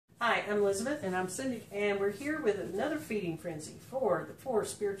Hi, I'm Elizabeth, And I'm Cindy. and we're here with another feeding frenzy for the 4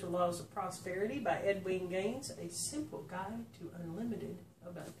 Spiritual Laws of Prosperity by Edwin Gaines, a simple guide to unlimited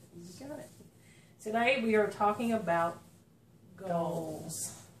abundance. You got it. Today we are talking about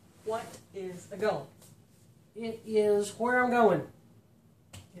goals. What is a goal? It is where I'm going.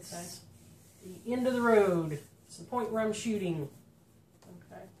 It's the end of the road. It's the point where I'm shooting.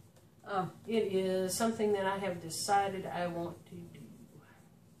 Okay. It is something that I have decided I want to do.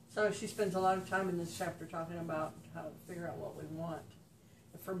 So she spends a lot of time in this chapter talking about how to figure out what we want.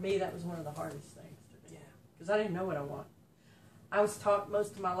 And for me, that was one of the hardest things to do. Yeah. Because I didn't know what I want. I was taught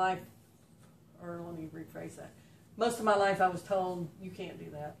most of my life, or let me rephrase that. Most of my life I was told, you can't do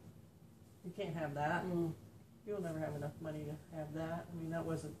that. You can't have that. You'll never have enough money to have that. I mean, that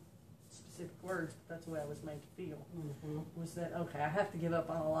wasn't specific words, but that's the way I was made to feel. Was that, okay, I have to give up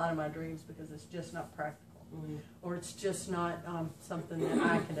on a lot of my dreams because it's just not practical. Or it's just not something that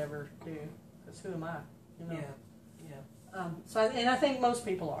I could ever do. Because who am I? You know? Yeah. So, and I think most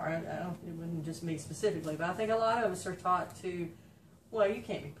people are. I don't, it wouldn't just me specifically, but I think a lot of us are taught to, well, you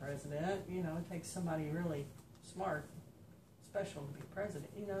can't be president. You know, it takes somebody really smart, special to be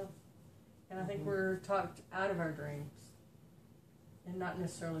president. You know, and I think we're talked out of our dreams, and not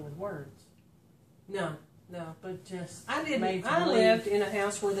necessarily with words. No. But just I didn't. made to I believe. lived in a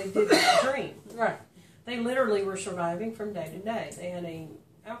house where they didn't dream. Right. They literally were surviving from day to day. They had an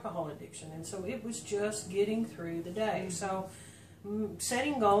alcohol addiction, and so it was just getting through the day. So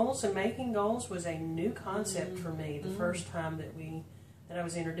setting goals and making goals was a new concept for me the first time that I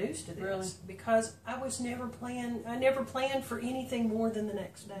was introduced to this. Really? Because I never planned for anything more than the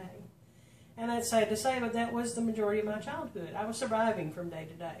next day. And that's sad to say, but that was the majority of my childhood. I was surviving from day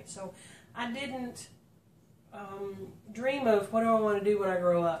to day. So I didn't dream of what do I want to do when I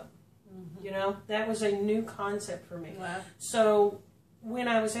grow up. You know, that was a new concept for me. Wow. So when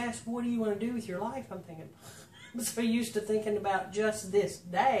I was asked, what do you want to do with your life? I'm thinking, I'm so used to thinking about just this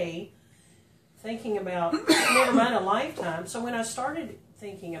day, thinking about, never mind a lifetime. So when I started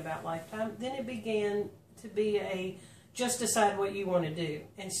thinking about lifetime, then it began to be just decide what you want to do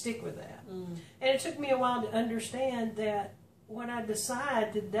and stick with that. And it took me a while to understand that what I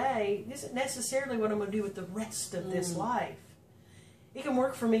decide today isn't necessarily what I'm going to do with the rest of this life. It can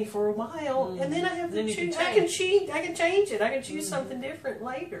work for me for a while, and then I have to choose. I can change it. I can choose something different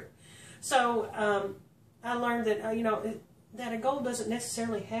later. So I learned that that a goal doesn't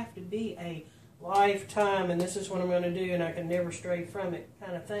necessarily have to be a lifetime, and this is what I'm going to do, and I can never stray from it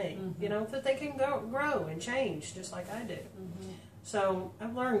kind of thing. You know, that they can grow and change just like I do. So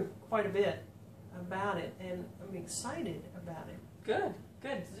I've learned quite a bit about it, and I'm excited about it.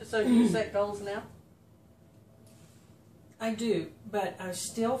 Good. So you set goals now? I do, but I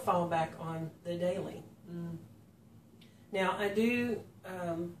still fall back on the daily. Now, I do,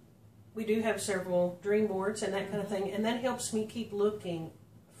 we do have several dream boards and that kind of thing, and that helps me keep looking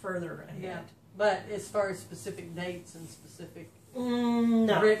further ahead. Yeah. But as far as specific dates and specific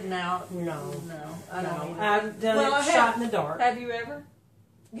No. written out, No. I don't either. I've done Well, it shot in the dark. Have you ever?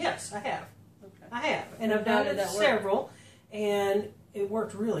 Yes, I have. Okay. I have. And How I've done did it that work? several, and it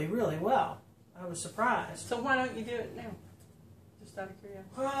worked really, really well. I was surprised. So why don't you do it now? Just out of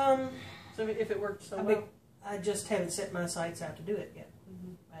curiosity. So if it worked so well. I just haven't set my sights out to do it yet.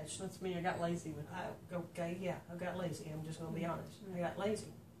 That's me. I got lazy with it. I got lazy. I'm just going to be honest. I got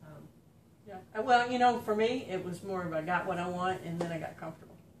lazy. Yeah. Well, for me, it was more of I got what I want, and then I got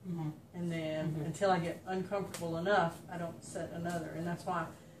comfortable. And then until I get uncomfortable enough, I don't set another. And that's why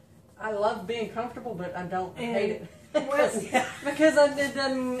I love being comfortable, but I don't hate it. Because it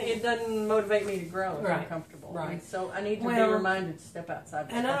doesn't motivate me to grow if I'm comfortable. Right. And so I need to be reminded to step outside.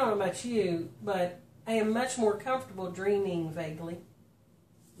 And I don't know about you, but I am much more comfortable dreaming vaguely.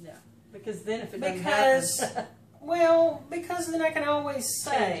 Yeah. Because then if it doesn't happen. Because then I can always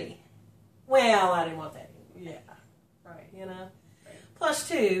say, well, I didn't want that anyway. Yeah. Right. You know? Right. Plus,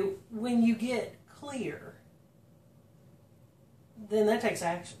 too, when you get clear, then that takes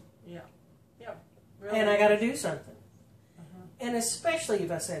action. Yeah. Yeah. Really. And I got to do something. And especially if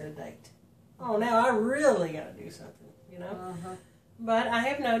I set a date. Oh, now I really got to do something, you know? But I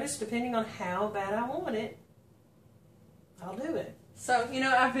have noticed, depending on how bad I want it, I'll do it. So,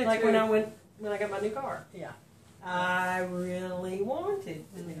 I've been like when I got my new car. Yeah. I really wanted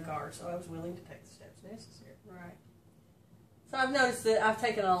the new car, so I was willing to take the steps necessary. Right. So I've noticed that I've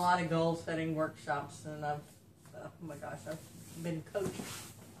taken a lot of goal setting workshops, and I've been coached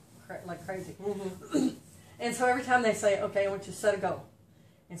like crazy. And so every time they say, okay, I want you to set a goal.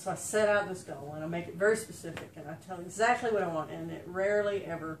 And so I set out this goal, and I make it very specific, and I tell exactly what I want, and it rarely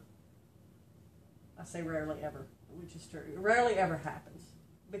ever, I say rarely ever, which is true, it rarely ever happens.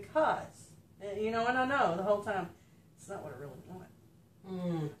 because, you know, and I know the whole time it's not what I really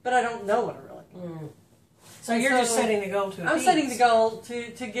want. But I don't know what I really want. So you're just setting the goal to I'm setting the goal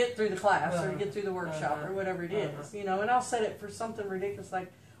to get through the class or to get through the workshop or whatever it is, you know, and I'll set it for something ridiculous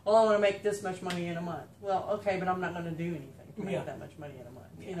like, well, I want to make this much money in a month. Well, okay, but I'm not going to do anything to make that much money in a month,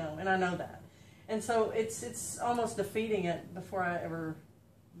 you know, and I know that. And so it's almost defeating it before I ever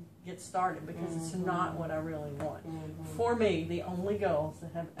get started because it's not what I really want. For me, the only goals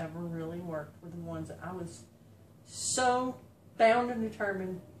that have ever really worked were the ones that I was so bound and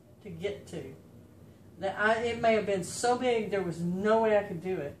determined to get to. That it may have been so big there was no way I could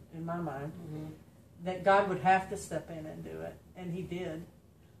do it in my mind. That God would have to step in and do it, and He did,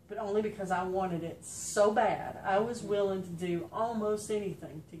 but only because I wanted it so bad. I was willing to do almost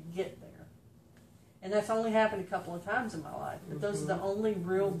anything to get there, and that's only happened a couple of times in my life. But those are the only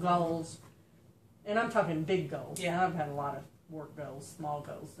real goals, and I'm talking big goals. Yeah, I've had a lot of work goals, small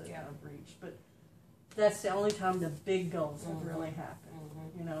goals that I've reached, but that's the only time the big goals have really happened.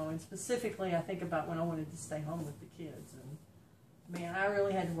 You know, and specifically I think about when I wanted to stay home with the kids, and man, I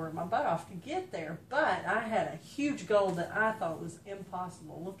really had to work my butt off to get there, but I had a huge goal that I thought was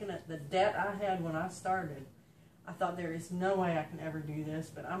impossible. Looking at the debt I had when I started, I thought there is no way I can ever do this,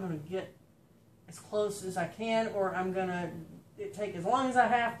 but I'm going to get as close as I can, or I'm going to take as long as I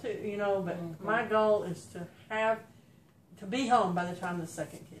have to, you know, but my goal is to be home by the time the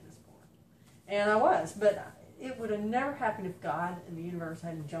second kid is born. And I was, but it would have never happened if God and the universe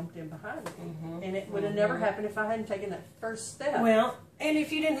hadn't jumped in behind me. And it would have never happened if I hadn't taken that first step. Well, and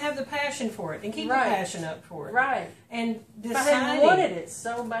if you didn't have the passion for it, and keep the passion up for it. Right. And if I hadn't wanted it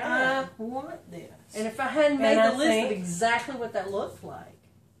so bad. I want this. And if I hadn't made the list of exactly what that looked like.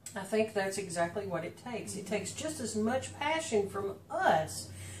 I think that's exactly what it takes. It takes just as much passion from us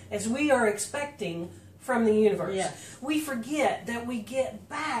as we are expecting from the universe. Yes. We forget that we get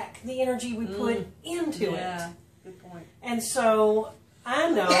back the energy we put into it. Good point. And so I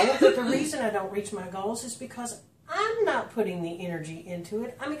know that the reason I don't reach my goals is because I'm not putting the energy into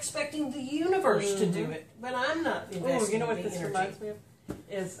it. I'm expecting the universe to do it, but I'm not investing. You know what the this energy. reminds me of?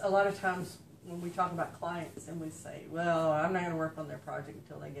 Is a lot of times when we talk about clients and we say, well, I'm not going to work on their project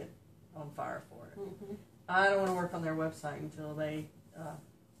until they get on fire for it. I don't want to work on their website until they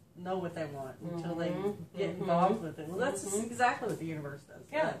know what they want, until they get involved with it. Well, that's exactly what the universe does.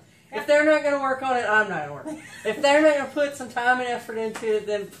 Yeah. If they're not going to work on it, I'm not going to work. If they're not going to put some time and effort into it,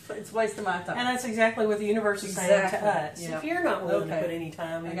 then it's wasting my time. And that's exactly what the universe is saying to us. Yeah. If you're not willing to put any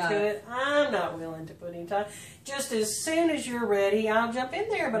time into it, I'm not willing to put any time. Just as soon as you're ready, I'll jump in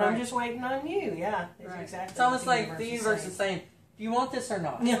there, but I'm just waiting on you. Yeah, exactly. It's almost like the universe is saying, do you want this or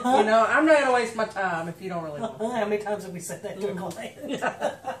not? You know, I'm not going to waste my time if you don't really want it. How many times have we said that to a client?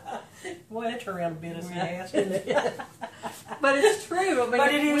 Boy, that turned around and bit us in the ass, didn't it? But it's true. I mean,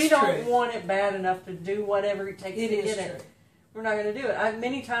 but if we don't want it bad enough to do whatever it takes to get it, we're not going to do it.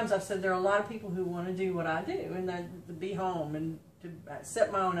 Many times I've said there are a lot of people who want to do what I do, and to be home and to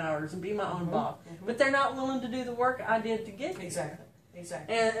set my own hours and be my own boss. But they're not willing to do the work I did to get there.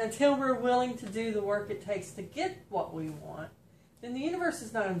 Exactly. And until we're willing to do the work it takes to get what we want, then the universe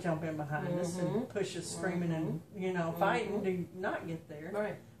is not going to jump in behind us and push us screaming and, you know, fighting to not get there.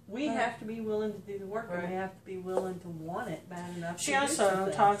 Right. We have to be willing to do the work, and we have to be willing to want it bad enough. She also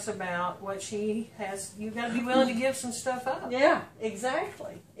talks about what she has. You've got to be willing to give some stuff up. Yeah,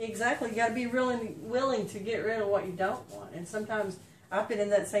 exactly. Exactly. You got to be willing to get rid of what you don't want. And sometimes I've been in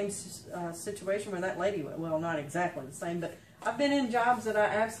that same situation where that lady went. Well, not exactly the same, but I've been in jobs that I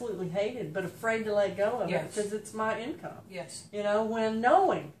absolutely hated, but afraid to let go of it because it's my income. Yes. You know, when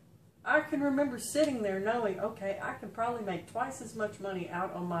knowing. I can remember sitting there knowing, okay, I can probably make twice as much money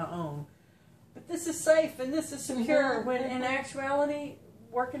out on my own. But this is safe and this is secure, when in actuality,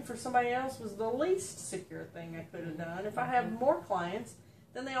 working for somebody else was the least secure thing I could have done. If I have more clients,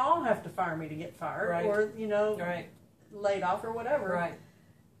 then they all have to fire me to get fired or, you know, laid off or whatever. Right.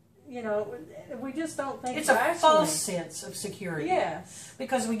 You know, we just don't think it's a false sense of security. Yes.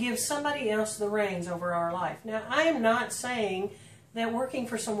 Because we give somebody else the reins over our life. Now, I am not saying that working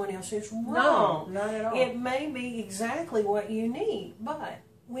for someone else is wrong. No, not at all. It may be exactly what you need, but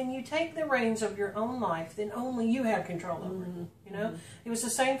when you take the reins of your own life, then only you have control over it. You know, it was the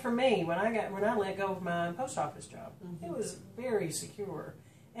same for me when I let go of my post office job. It was very secure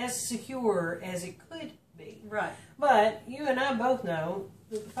as it could be. Right. But you and I both know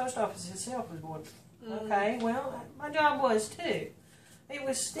that the post office itself was going. Okay, well, my job was too. It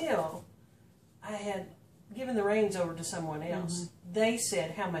was still. I had given the reins over to someone else. They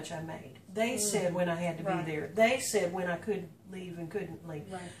said how much I made. They said when I had to be there. They said when I could leave and couldn't leave.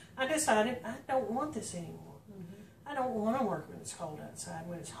 I decided I don't want this anymore. I don't want to work when it's cold outside,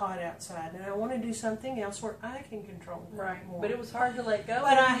 when it's hot outside, and I want to do something else where I can control that Right. more. But it was hard to let go.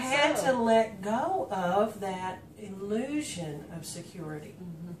 But I had to let go of that illusion of security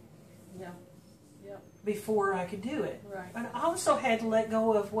Yeah. Yeah. before I could do it. Right. But I also had to let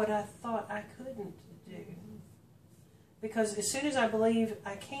go of what I thought I couldn't do. Because as soon as I believe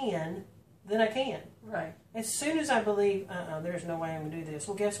I can, then I can. Right. As soon as I believe, there's no way I'm going to do this,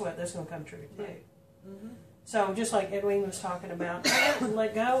 well, guess what? That's going to come true, too. Mm-hmm. So just like Edwina was talking about, I had to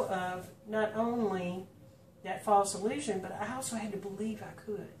let go of not only that false illusion, but I also had to believe I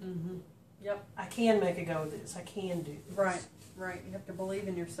could. Mm-hmm. Yep. I can make a go of this. I can do this. Right. Right. You have to believe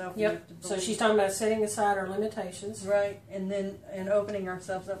in yourself. You Yep. have to So believe. she's talking about setting aside our limitations. Right, and opening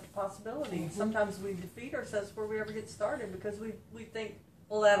ourselves up to possibilities. Mhm. Sometimes we defeat ourselves before we ever get started because we think,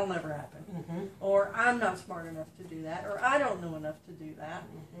 well, that'll never happen, Mm-hmm. or I'm not smart enough to do that, or I don't know enough to do that.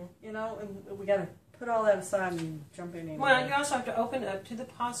 Mm-hmm. You know, and we got to put all that aside and jump in. Well, you Anyway. also have to open up to the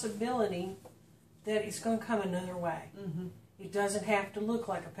possibility that it's going to come another way. Mm-hmm. It doesn't have to look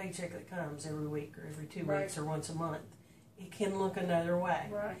like a paycheck that comes every week or every 2 Right. weeks or once a month. It can look another way.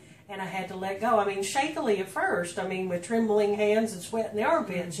 Right. And I had to let go. I mean, shakily at first. I mean, with trembling hands and sweat in the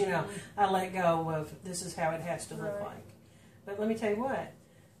armpits, you know, I let go of this is how it has to look Right. like. But let me tell you what,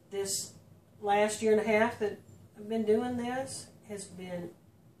 this last year and a half that I've been doing this has been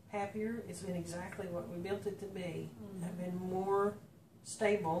happier. It's been exactly what we built it to be. Mm-hmm. I've been more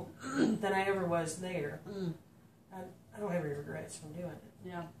stable than I ever was there. Mm. I don't have any regrets from doing it.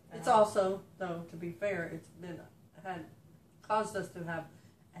 Yeah. It's also, though, to be fair, it's been caused us to have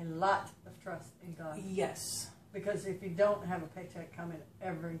a lot of trust in God. Yes. Because if you don't have a paycheck coming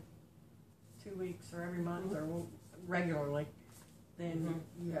every 2 weeks or every month or regularly, then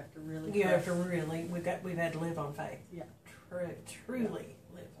you have to really. You have to really. We've had to live on faith. Yeah. Truly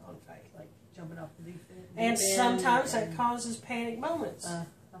live on faith. Like jumping off the deep end. And sometimes that causes panic moments.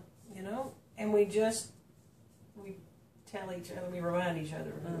 You know, and we tell each other, we remind each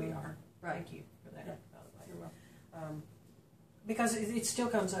other of who we are. Right. Thank you for that. Yeah. By the way. You're welcome. Because it still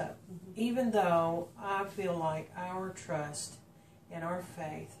comes up, even though I feel like our trust and our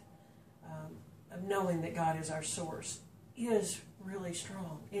faith of knowing that God is our source is really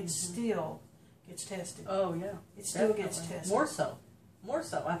strong. It still gets tested. Oh yeah. It still Definitely. gets tested. More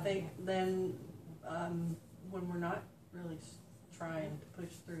so, I think, than when we're not really trying to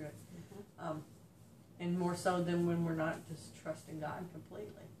push through it. And more so than when we're not just trusting God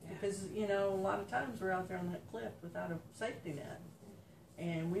completely. Yeah. Because, you know, a lot of times we're out there on that cliff without a safety net.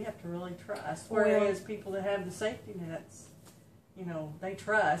 And we have to really trust. Whereas people that have the safety nets, you know, they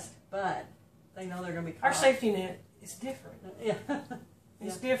trust, but they know they're going to be caught. Our safety net is different. Yeah.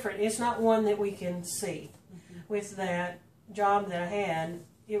 It's different. It's not one that we can see. With that job that I had,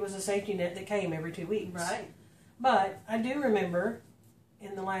 it was a safety net that came every 2 weeks. Right. But I do remember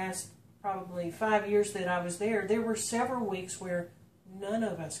in the last probably 5 years that I was there were several weeks where none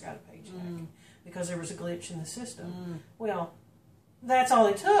of us got a paycheck because there was a glitch in the system. Well, that's all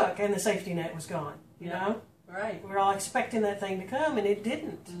it took, and the safety net was gone, you know? Right. We were all expecting that thing to come, and it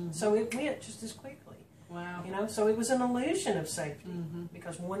didn't. So it went just as quickly. Wow. You know, so it was an illusion of safety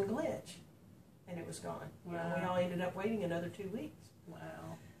because one glitch, and it was gone. You know, we all ended up waiting another 2 weeks.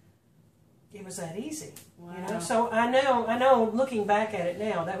 Wow. It was that easy. Wow. You know, so I know. Looking back at it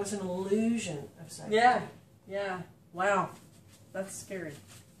now, that was an illusion of safety. Yeah. Yeah. Wow. That's scary.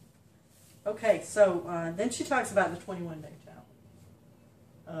 Okay, so then she talks about the 21-day challenge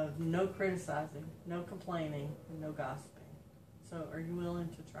of no criticizing, no complaining, and no gossiping. So, are you willing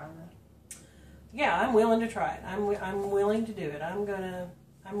to try that? Yeah, I'm willing to try it. I'm willing to do it.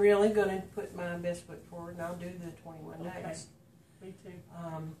 I'm really gonna put my best foot forward, and I'll do the 21 days. Me too.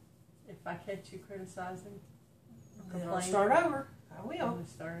 If I catch you criticizing, or Then I'll complaining, start over. I I'm will, gonna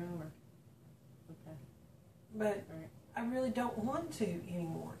start over. Okay. but Right. I really don't want to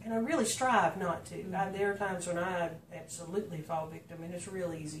anymore, and I really strive not to. There are times when I absolutely fall victim, and it's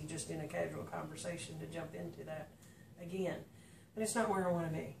real easy just in a casual conversation to jump into that again. But it's not where I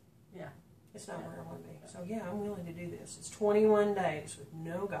want to be. Yeah. It's not where I want to be. So yeah, I'm willing to do this. It's 21 days with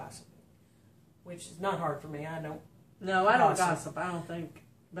no gossiping, which is not hard for me. I don't. No, I don't Gossip. gossip. I don't think.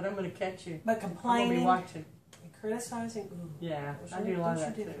 But I'm going to catch you. But I'm going to complaining be watching. and criticizing, ooh, Yeah, those I are- do a lot of those are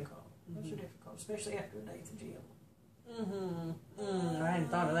that too. difficult. Those are difficult, especially after a day at the gym. I hadn't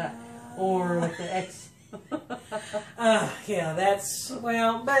thought of that. Or with the ex. Yeah, that's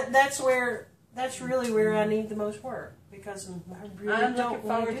really where I need the most work because I really I'm don't looking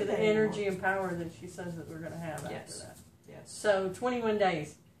want forward do to the that energy anymore. and power that she says that we're going to have Yes. after that. Yes. So 21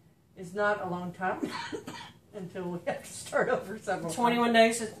 days is not a long time until we have to start over several 21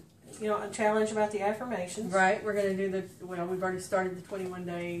 days a challenge about the affirmations. Right, we're going to do we've already started the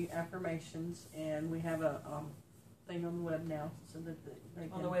 21-day affirmations, and we have a thing on the web now, so that they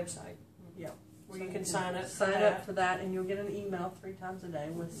can, On the website. Yeah. Where So you can sign up for Sign that. up for that, and you'll get an email 3 times a day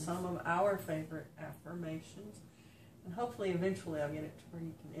with some of our favorite affirmations. And hopefully, eventually, I'll get it to where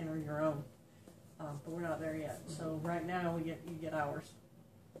you can enter your own. But we're not there yet. So right now, you get ours.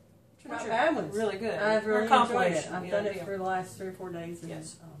 Which Not are bad ones. really good. I've Or really enjoyed it. compilation, I've you done know, it deal. for the last 3 or 4 days, and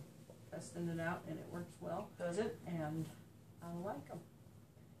Yes. testing it out, and it works well. Does it? And I like them.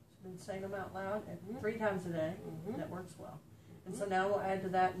 I've been saying them out loud 3 times a day. Mm-hmm. That works well. And so now we'll add to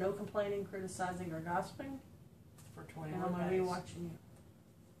that: no complaining, criticizing, or gossiping. For And 21 I'm going to be days. watching you.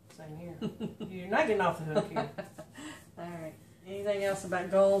 Same here. You're not getting off the hook here. All right. Anything else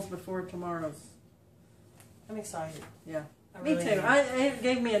about goals before tomorrow's? I'm excited. Yeah. I Me really too. am. It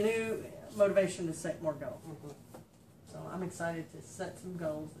gave me a new motivation to set more goals. Mhm. So I'm excited to set some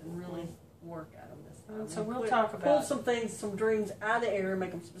goals and really work at them this time. So And we'll talk pull about- some things, some dreams out of the air and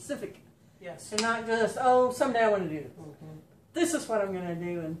make them specific. Yes. And not just, oh, someday I want to do it. Mm-hmm. This is what I'm going to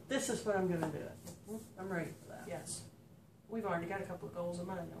do, and this is what I'm going to do it. I'm ready for that. Yes. We've already got a couple of goals in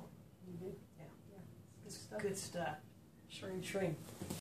mind, though. You do? Yeah. Good stuff. Good stuff. Shrink, shrink.